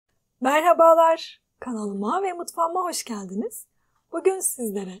Merhabalar, kanalıma ve mutfağıma hoş geldiniz. Bugün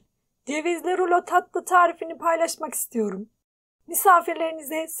sizlere cevizli rulo tatlı tarifini paylaşmak istiyorum.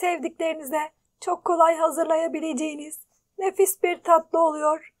 Misafirlerinize, sevdiklerinize çok kolay hazırlayabileceğiniz nefis bir tatlı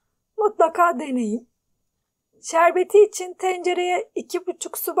oluyor. Mutlaka deneyin. Şerbeti için tencereye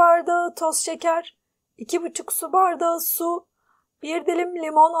 2,5 su bardağı toz şeker, 2,5 su bardağı su, 1 dilim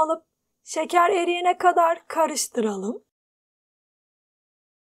limon alıp şeker eriyene kadar karıştıralım.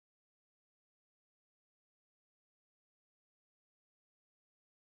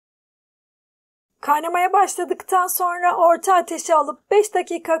 Kaynamaya başladıktan sonra orta ateşe alıp 5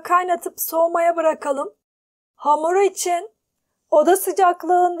 dakika kaynatıp soğumaya bırakalım. Hamuru için oda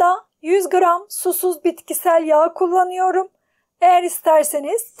sıcaklığında 100 gram susuz bitkisel yağ kullanıyorum. Eğer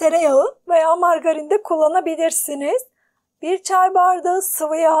isterseniz tereyağı veya margarin de kullanabilirsiniz. 1 çay bardağı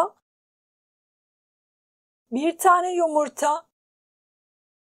sıvı yağ, 1 tane yumurta,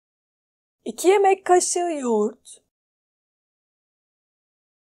 2 yemek kaşığı yoğurt,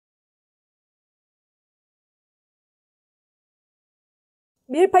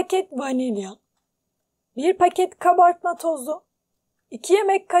 1 paket vanilya, 1 paket kabartma tozu, 2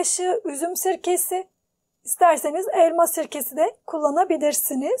 yemek kaşığı üzüm sirkesi, isterseniz elma sirkesi de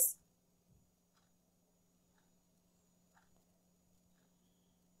kullanabilirsiniz.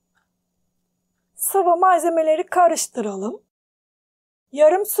 Sıvı malzemeleri karıştıralım.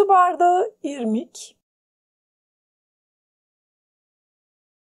 Yarım su bardağı irmik,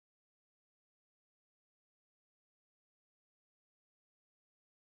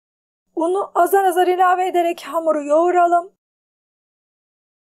 unu azar azar ilave ederek hamuru yoğuralım.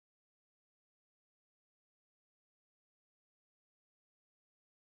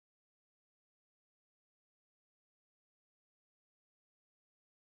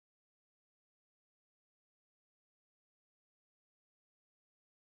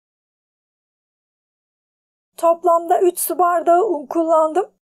 Toplamda 3 su bardağı un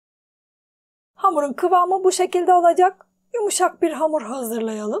kullandım. Hamurun kıvamı bu şekilde olacak. Yumuşak bir hamur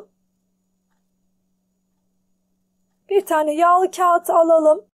hazırlayalım. Bir tane yağlı kağıt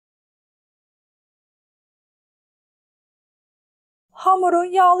alalım. Hamuru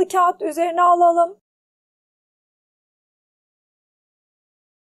yağlı kağıt üzerine alalım.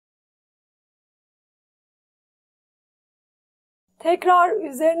 Tekrar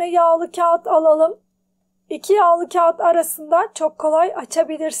üzerine yağlı kağıt alalım. İki yağlı kağıt arasında çok kolay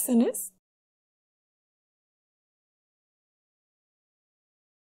açabilirsiniz.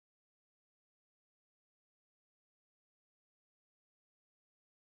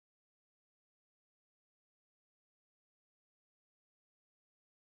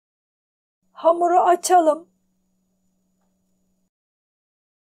 Hamuru açalım.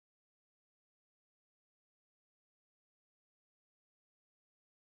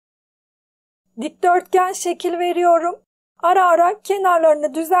 Dikdörtgen şekil veriyorum. Ara ara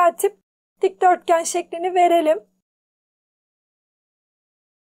kenarlarını düzeltip dikdörtgen şeklini verelim.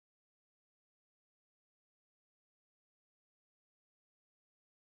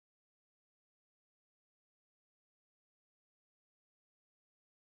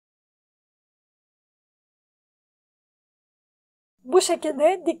 Bu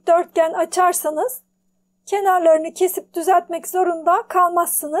şekilde dikdörtgen açarsanız kenarlarını kesip düzeltmek zorunda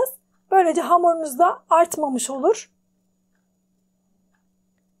kalmazsınız. Böylece hamurunuz da artmamış olur.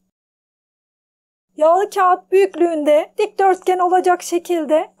 Yağlı kağıt büyüklüğünde dikdörtgen olacak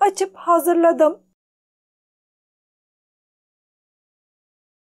şekilde açıp hazırladım.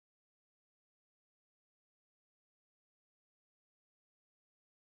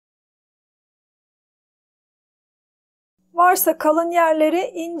 Varsa kalın yerleri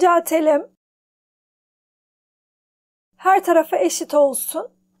inceltelim. Her tarafı eşit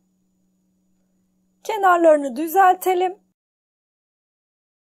olsun. Kenarlarını düzeltelim.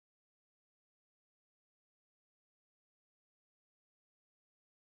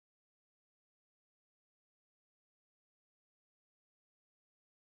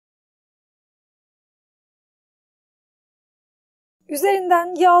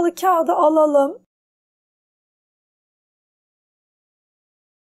 Üzerinden yağlı kağıdı alalım.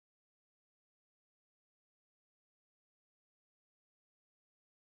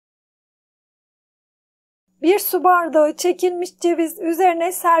 Bir su bardağı çekilmiş ceviz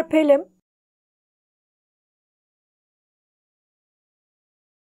üzerine serpelim.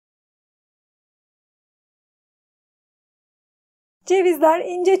 Cevizler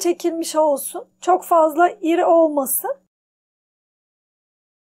ince çekilmiş olsun. Çok fazla iri olmasın.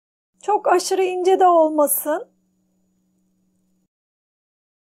 Çok aşırı ince de olmasın.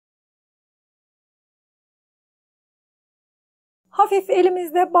 Hafif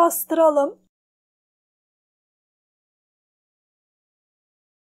elimizle bastıralım.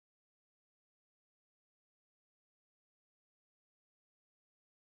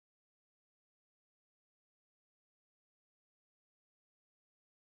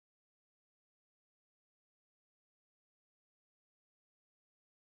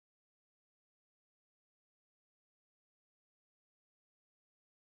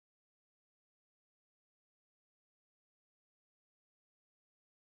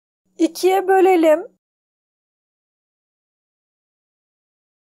 İkiye bölelim.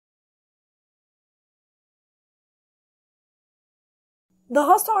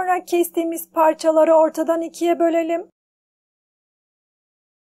 Daha sonra kestiğimiz parçaları ortadan ikiye bölelim.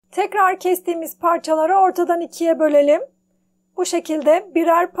 Tekrar kestiğimiz parçaları ortadan ikiye bölelim. Bu şekilde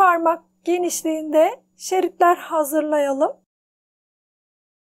birer parmak genişliğinde şeritler hazırlayalım.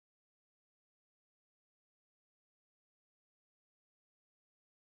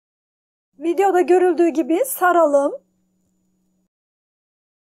 Videoda görüldüğü gibi saralım.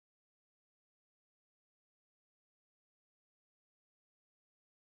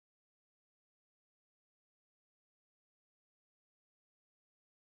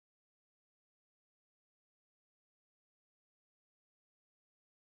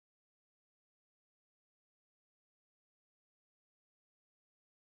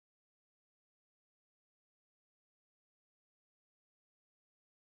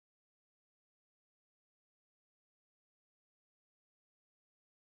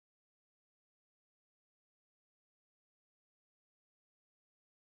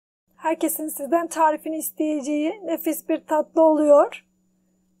 Herkesin sizden tarifini isteyeceği nefis bir tatlı oluyor.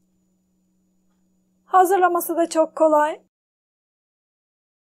 Hazırlaması da çok kolay.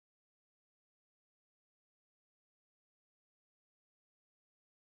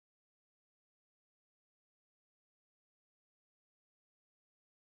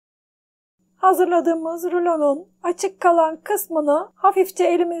 Hazırladığımız rulonun açık kalan kısmını hafifçe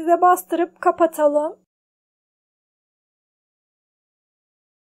elimizle bastırıp kapatalım.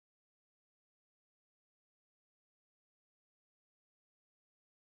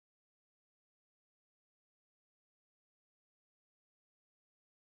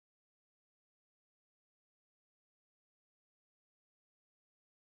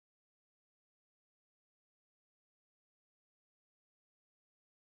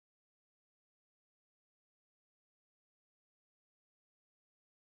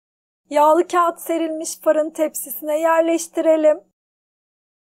 Yağlı kağıt serilmiş fırın tepsisine yerleştirelim.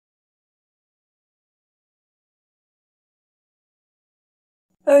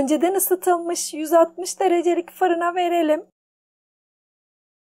 Önceden ısıtılmış 160 derecelik fırına verelim.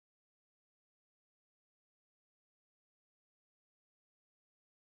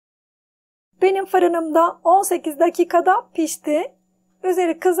 Benim fırınımda 18 dakikada pişti.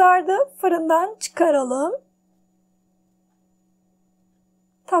 Üzeri kızardı. Fırından çıkaralım.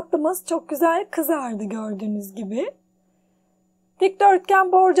 Tatlımız çok güzel kızardı gördüğünüz gibi.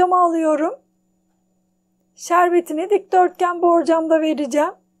 Dikdörtgen borcama alıyorum. Şerbetini dikdörtgen borcamda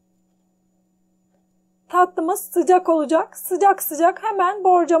vereceğim. Tatlımız sıcak olacak. Sıcak sıcak hemen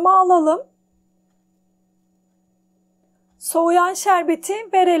borcama alalım. Soğuyan şerbeti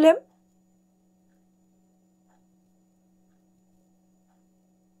verelim.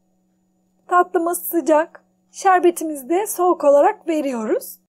 Tatlımız sıcak. Şerbetimizi de soğuk olarak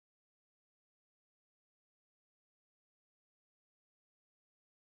veriyoruz.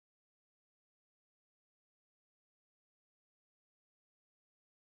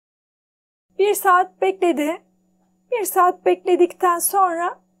 Bir saat bekledi. Bir saat bekledikten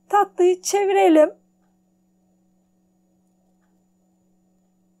sonra tatlıyı çevirelim.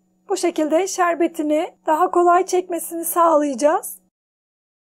 Bu şekilde şerbetini daha kolay çekmesini sağlayacağız.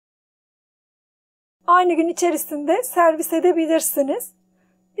 Aynı gün içerisinde servis edebilirsiniz.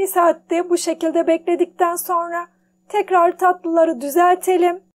 Bir saatte bu şekilde bekledikten sonra tekrar tatlıları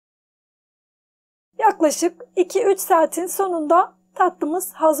düzeltelim. Yaklaşık 2-3 saatin sonunda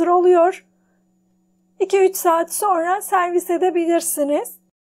tatlımız hazır oluyor. 2-3 saat sonra servis edebilirsiniz.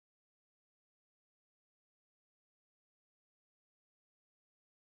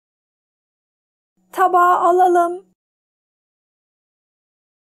 Tabağa alalım.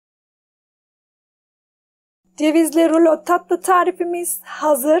 Cevizli rulo tatlı tarifimiz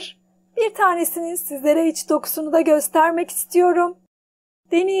hazır. Bir tanesinin sizlere iç dokusunu da göstermek istiyorum.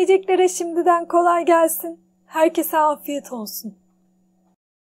 Deneyeceklere şimdiden kolay gelsin. Herkese afiyet olsun.